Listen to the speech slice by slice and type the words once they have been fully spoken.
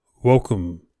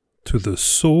Welcome to the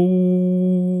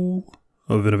Soul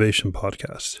of Innovation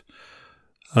podcast.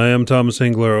 I am Thomas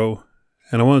Anglero,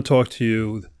 and I want to talk to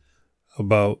you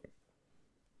about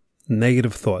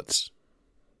negative thoughts.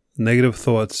 Negative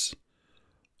thoughts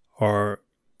are,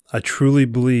 I truly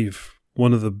believe,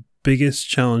 one of the biggest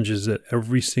challenges that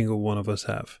every single one of us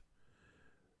have.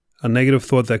 A negative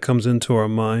thought that comes into our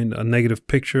mind, a negative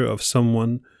picture of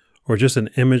someone, or just an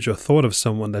image or thought of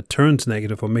someone that turns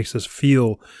negative or makes us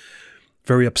feel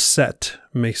very upset,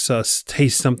 makes us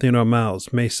taste something in our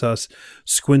mouths, makes us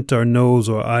squint our nose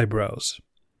or eyebrows.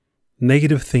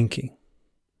 Negative thinking.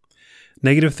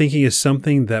 Negative thinking is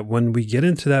something that when we get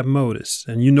into that modus,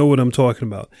 and you know what I'm talking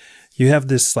about, you have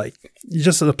this you're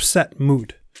just an upset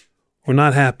mood or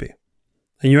not happy.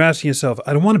 And you're asking yourself,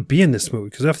 I don't want to be in this mood,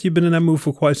 because after you've been in that mood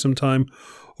for quite some time,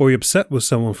 or you're upset with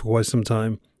someone for quite some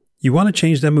time, you want to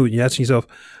change that mood. You're asking yourself,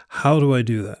 how do I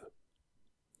do that?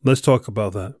 Let's talk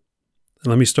about that. And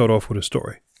let me start off with a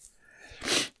story.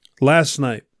 Last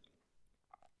night,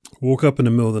 woke up in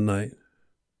the middle of the night,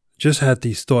 just had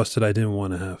these thoughts that I didn't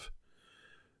want to have.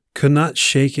 Could not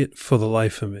shake it for the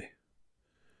life of me.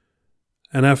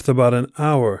 And after about an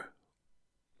hour,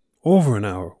 over an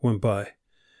hour went by,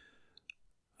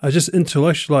 I just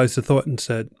intellectualized the thought and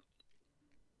said,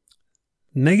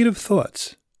 negative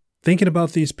thoughts. Thinking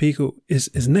about these people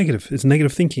is negative. It's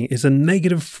negative thinking. It's a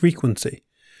negative frequency.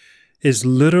 It's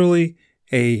literally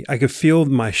I could feel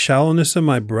my shallowness in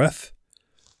my breath.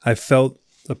 I felt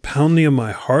the pounding of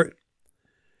my heart.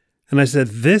 And I said,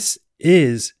 this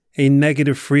is a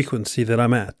negative frequency that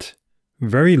I'm at.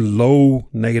 Very low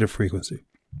negative frequency.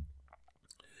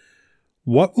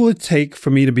 What will it take for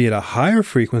me to be at a higher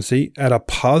frequency, at a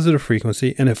positive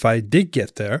frequency? And if I did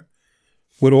get there,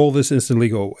 would all this instantly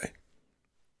go away?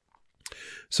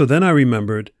 So then I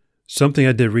remembered something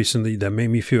I did recently that made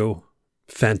me feel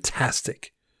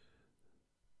fantastic.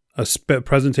 A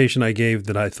presentation I gave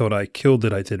that I thought I killed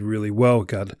it. I did really well.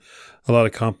 Got a lot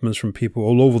of compliments from people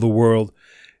all over the world.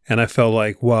 And I felt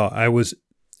like, wow, I was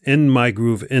in my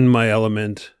groove, in my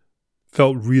element.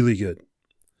 Felt really good.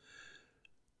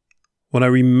 When I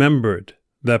remembered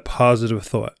that positive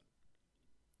thought,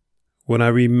 when I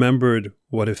remembered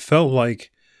what it felt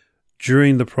like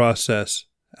during the process,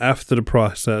 after the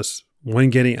process, when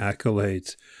getting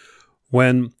accolades,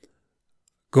 when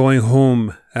going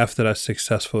home after that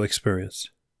successful experience,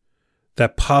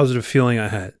 that positive feeling I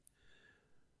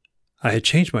had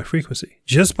changed my frequency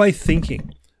just by thinking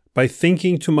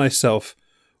to myself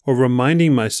or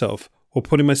reminding myself or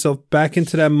putting myself back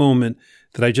into that moment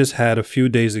that I just had a few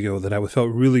days ago that I felt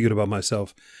really good about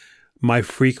myself. My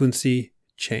frequency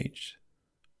changed.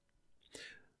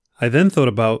 I then thought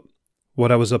about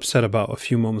what I was upset about a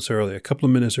few moments earlier, a couple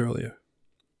of minutes earlier.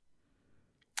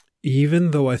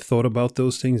 Even though I thought about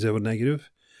those things that were negative,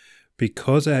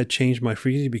 because I had changed my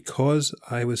frequency, because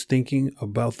I was thinking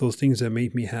about those things that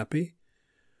made me happy,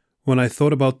 when I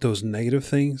thought about those negative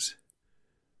things,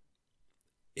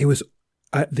 it was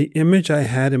the image I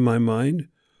had in my mind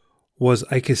was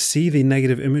I could see the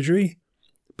negative imagery,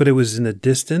 but it was in the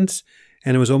distance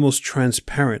and it was almost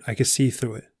transparent. I could see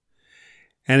through it.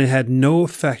 And it had no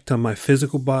effect on my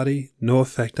physical body, no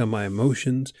effect on my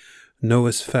emotions, no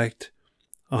effect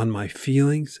on my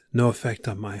feelings, no effect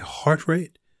on my heart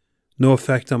rate, no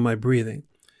effect on my breathing.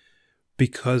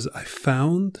 Because I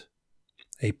found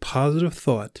a positive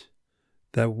thought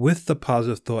that with the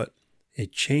positive thought,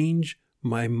 it changed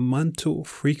my mental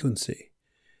frequency.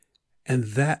 And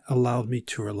that allowed me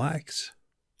to relax.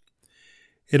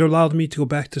 It allowed me to go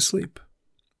back to sleep.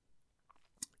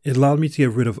 It allowed me to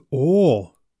get rid of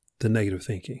all the negative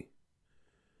thinking.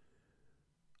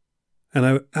 And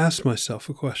I asked myself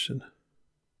a question.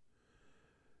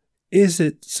 Is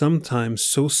it sometimes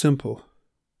so simple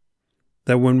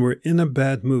that when we're in a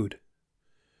bad mood,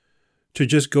 to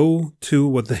just go to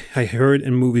what I heard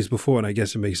in movies before, and I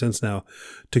guess it makes sense now,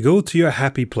 to go to your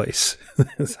happy place.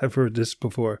 I've heard this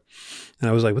before. And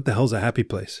I was like, what the hell's a happy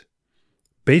place?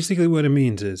 Basically what it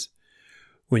means is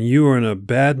when you are in a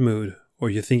bad mood or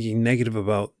you're thinking negative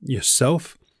about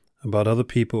yourself, about other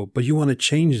people, but you want to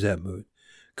change that mood.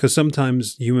 Because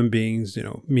sometimes human beings,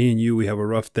 me and you, we have a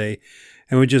rough day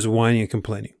and we're just whining and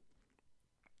complaining.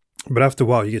 But after a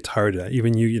while, you get tired of that.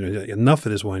 Even enough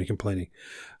of this whining and complaining.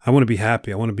 I want to be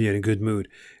happy. I want to be in a good mood.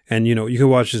 And, you can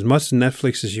watch as much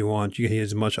Netflix as you want. You can eat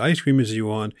as much ice cream as you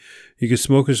want. You can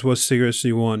smoke as much cigarettes as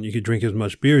you want. You can drink as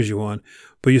much beer as you want.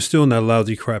 But you're still in that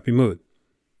lousy, crappy mood.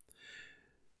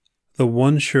 The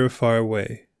one surefire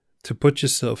way to put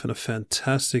yourself in a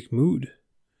fantastic mood,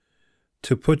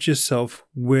 to put yourself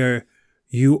where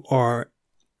you are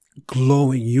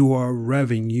glowing, you are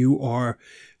revving, you are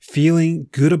feeling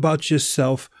good about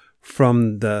yourself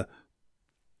from the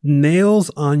nails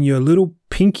on your little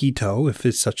pinky toe, if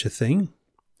it's such a thing,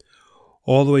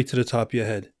 all the way to the top of your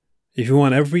head. If you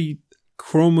want every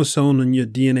chromosome in your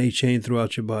DNA chain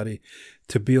throughout your body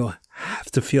to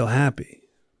have to feel happy,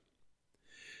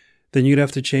 then you'd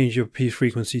have to change your peace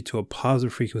frequency to a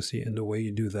positive frequency. And the way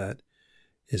you do that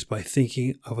is by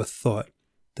thinking of a thought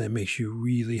that makes you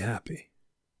really happy.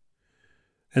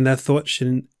 And that thought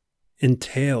should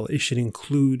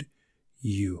include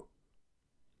you.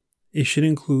 It should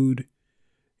include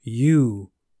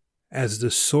you as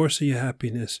the source of your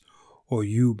happiness, or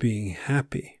you being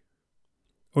happy,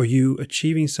 or you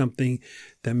achieving something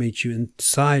that made you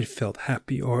inside felt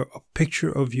happy, or a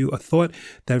picture of you, a thought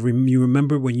that you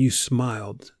remember when you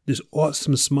smiled, this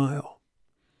awesome smile.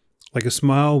 Like a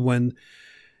smile when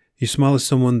you smile at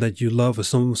someone that you love, or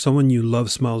someone you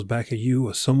love smiles back at you,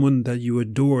 or someone that you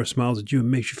adore smiles at you and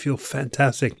makes you feel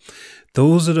fantastic.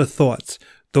 Those are the thoughts.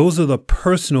 Those are the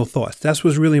personal thoughts. That's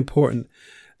what's really important.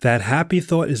 That happy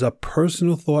thought is a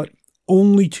personal thought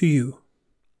only to you.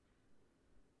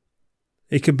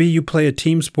 It could be you play a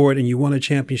team sport and you won a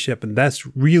championship, and that's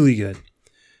really good.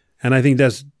 And I think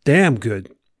that's damn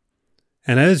good.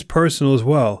 And that is personal as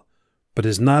well, but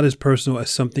it's not as personal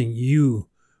as something you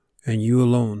and you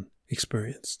alone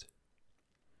experienced.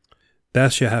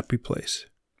 That's your happy place.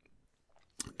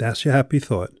 That's your happy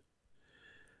thought.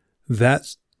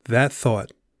 That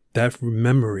thought, that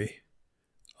memory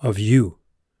of you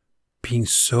being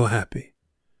so happy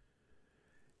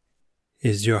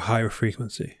is your higher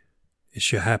frequency. It's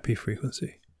your happy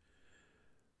frequency.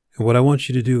 And what I want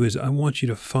you to do is I want you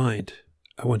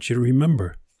to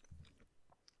remember,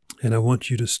 and I want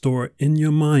you to store in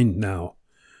your mind now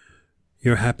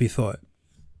your happy thought.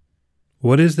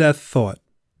 What is that thought?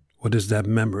 What is that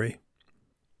memory?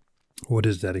 What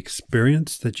is that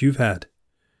experience that you've had?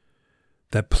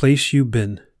 That place you've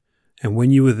been, and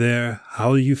when you were there,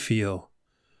 how do you feel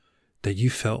that you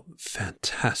felt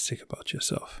fantastic about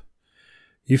yourself?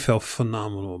 You felt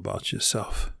phenomenal about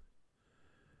yourself.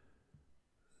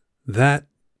 That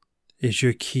is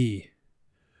your key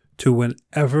to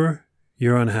whenever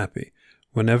you're unhappy,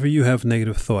 whenever you have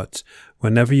negative thoughts,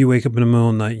 whenever you wake up in the middle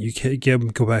of the night, you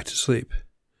can't go back to sleep.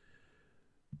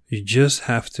 You just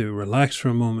have to relax for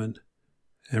a moment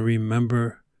and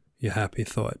remember your happy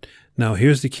thought. Now,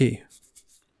 here's the key.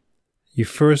 You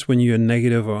first, when you're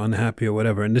negative or unhappy or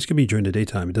whatever, and this could be during the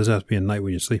daytime, it doesn't have to be at night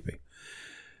when you're sleeping.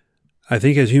 I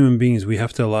think as human beings, we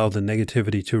have to allow the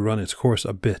negativity to run its course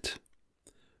a bit.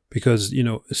 Because,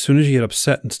 as soon as you get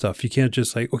upset and stuff, you can't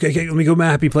just okay, let me go to my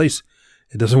happy place.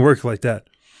 It doesn't work like that.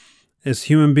 As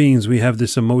human beings, we have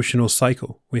this emotional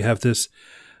cycle. We have this,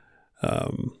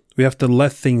 we have to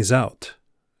let things out.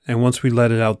 And once we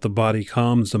let it out, the body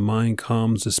calms, the mind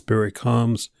calms, the spirit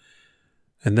calms.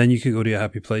 And then you can go to your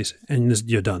happy place and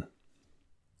you're done.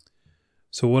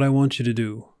 So what I want you to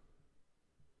do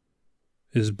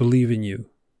is believe in you.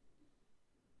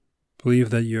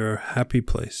 Believe that your happy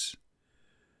place,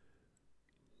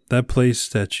 that place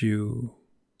that you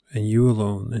and you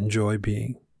alone enjoy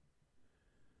being.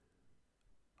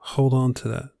 Hold on to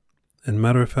that. And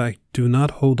matter of fact, do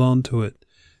not hold on to it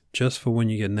just for when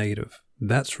you get negative.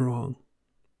 That's wrong.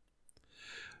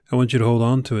 I want you to hold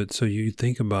on to it so you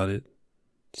think about it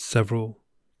several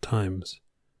times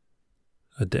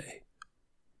a day.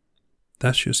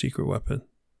 That's your secret weapon.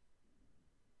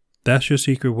 That's your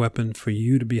secret weapon for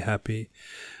you to be happy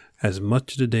as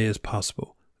much of the day as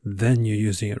possible. Then you're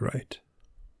using it right.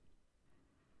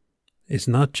 It's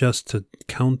not just to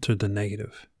counter the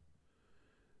negative.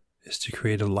 It's to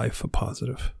create a life of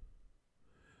positive.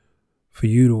 For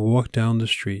you to walk down the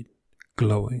street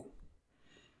glowing.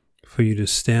 For you to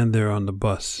stand there on the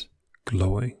bus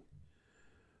glowing.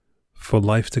 For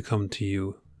life to come to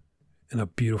you in a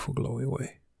beautiful glowing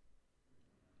way.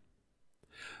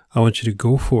 I want you to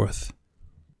go forth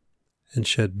and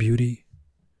shed beauty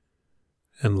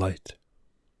and light.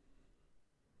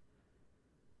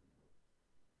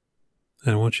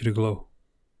 And I want you to glow.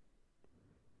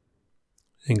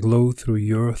 And glow through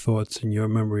your thoughts and your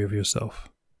memory of yourself.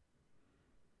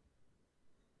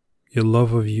 Your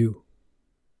love of you.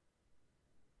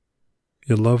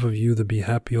 Your love of you to be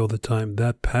happy all the time.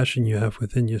 That passion you have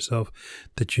within yourself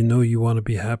that you know you want to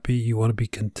be happy, you want to be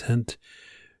content,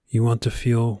 you want to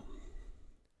feel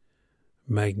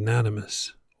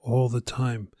magnanimous all the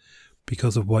time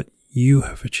because of what you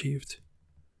have achieved.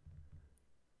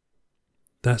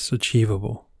 That's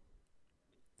achievable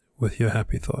with your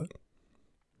happy thought.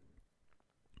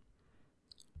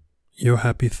 Your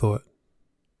happy thought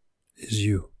is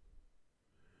you.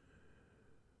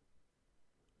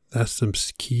 That's the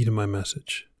key to my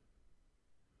message.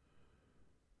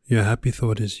 Your happy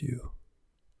thought is you.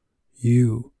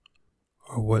 You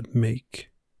are what make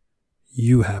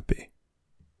you happy.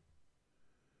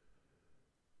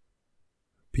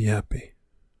 Be happy.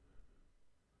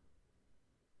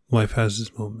 Life has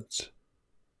its moments.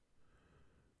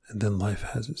 And then life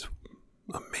has its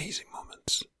amazing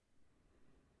moments.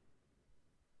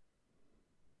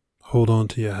 Hold on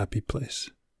to your happy place.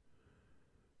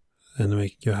 And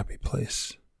make your happy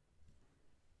place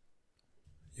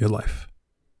your life.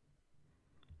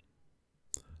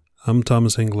 I'm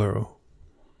Thomas Anglero.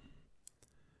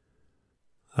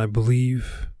 I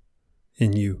believe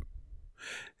in you.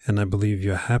 And I believe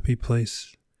your happy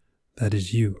place, that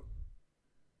is you,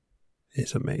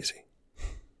 is amazing.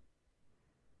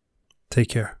 Take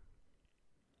care.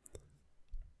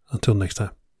 Until next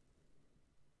time.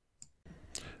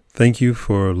 Thank you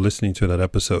for listening to that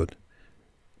episode.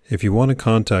 If you want to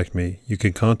contact me, you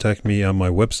can contact me on my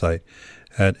website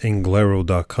at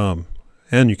anglero.com.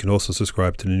 And you can also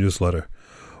subscribe to the newsletter.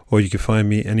 Or you can find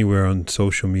me anywhere on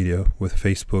social media with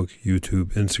Facebook,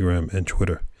 YouTube, Instagram, and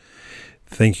Twitter.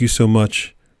 Thank you so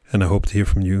much, and I hope to hear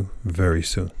from you very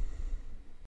soon.